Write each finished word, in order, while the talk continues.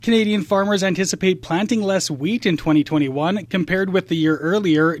Canadian farmers anticipate planting less wheat in 2021 compared with the year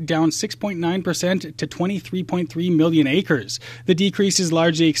earlier, down 6.9% to 23.3 million acres. The decrease is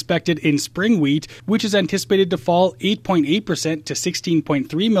largely expected in spring wheat, which is anticipated to fall 8.8% to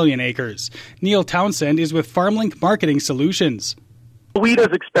 16.3 million acres. Neil Townsend is with FarmLink Marketing Solutions. Wheat, as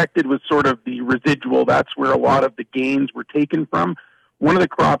expected, was sort of the residual. That's where a lot of the gains were taken from. One of the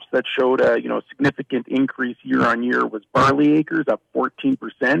crops that showed a significant increase year on year was barley acres, up 14%.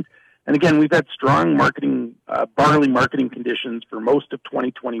 And again, we've had strong barley marketing conditions for most of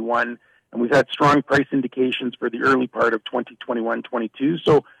 2021, and we've had strong price indications for the early part of 2021-22.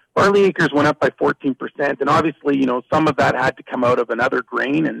 So barley acres went up by 14%, and obviously, some of that had to come out of another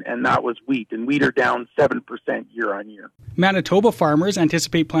grain, and that was wheat. And wheat are down 7% year on year. Manitoba farmers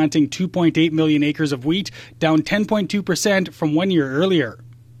anticipate planting 2.8 million acres of wheat, down 10.2% from 1 year earlier.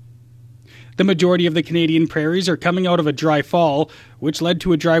 The majority of the Canadian prairies are coming out of a dry fall, which led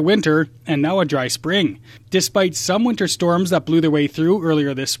to a dry winter and now a dry spring. Despite some winter storms that blew their way through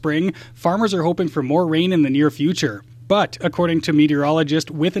earlier this spring, farmers are hoping for more rain in the near future. But, according to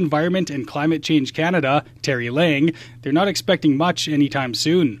meteorologist with Environment and Climate Change Canada, Terry Lang, they're not expecting much anytime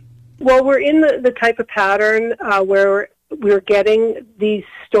soon. Well, we're in the type of pattern where we're getting these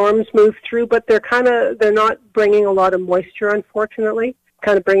storms move through, but they're not bringing a lot of moisture, unfortunately.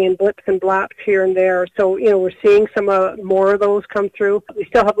 Kind of bringing blips and blaps here and there. So, we're seeing some more of those come through. We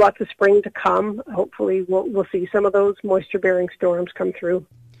still have lots of spring to come. Hopefully, we'll see some of those moisture-bearing storms come through.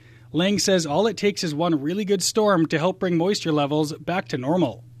 Lang says all it takes is one really good storm to help bring moisture levels back to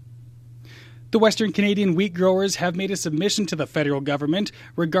normal. The Western Canadian wheat growers have made a submission to the federal government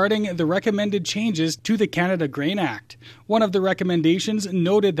regarding the recommended changes to the Canada Grain Act. One of the recommendations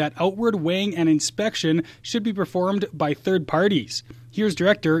noted that outward weighing and inspection should be performed by third parties. Here's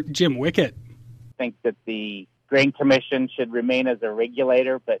Director Jim Wickett. I think that the Grain Commission should remain as a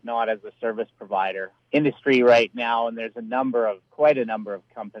regulator, but not as a service provider. Industry right now, and there's quite a number of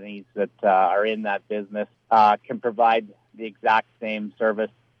companies that are in that business, can provide the exact same service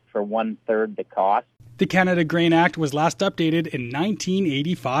for 1/3 the cost. The Canada Grain Act was last updated in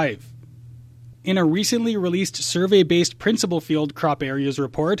 1985. In a recently released survey-based principal field crop areas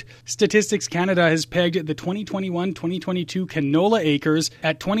report, Statistics Canada has pegged the 2021-2022 canola acres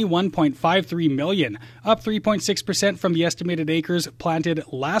at 21.53 million, up 3.6% from the estimated acres planted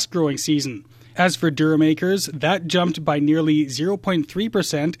last growing season. As for durum acres, that jumped by nearly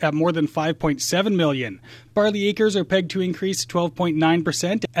 0.3% at more than 5.7 million. Barley acres are pegged to increase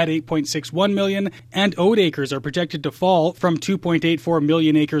 12.9% at 8.61 million, and oat acres are projected to fall from 2.84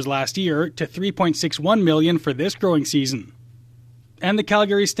 million acres last year to 3.61 million for this growing season. And the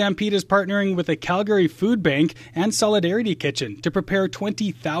Calgary Stampede is partnering with the Calgary Food Bank and Solidarity Kitchen to prepare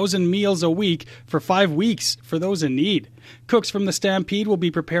 20,000 meals a week for 5 weeks for those in need. Cooks from the Stampede will be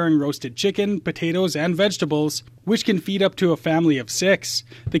preparing roasted chicken, potatoes, and vegetables, which can feed up to a family of 6.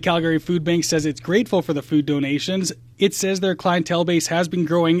 The Calgary Food Bank says it's grateful for the food donations. It says their clientele base has been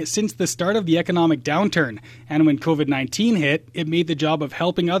growing since the start of the economic downturn, and when COVID-19 hit, it made the job of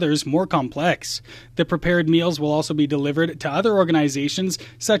helping others more complex. The prepared meals will also be delivered to other organizations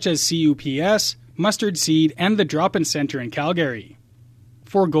such as CUPS, Mustard Seed, and the Drop-In Center in Calgary.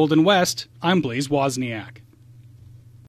 For Golden West, I'm Blaise Wozniak.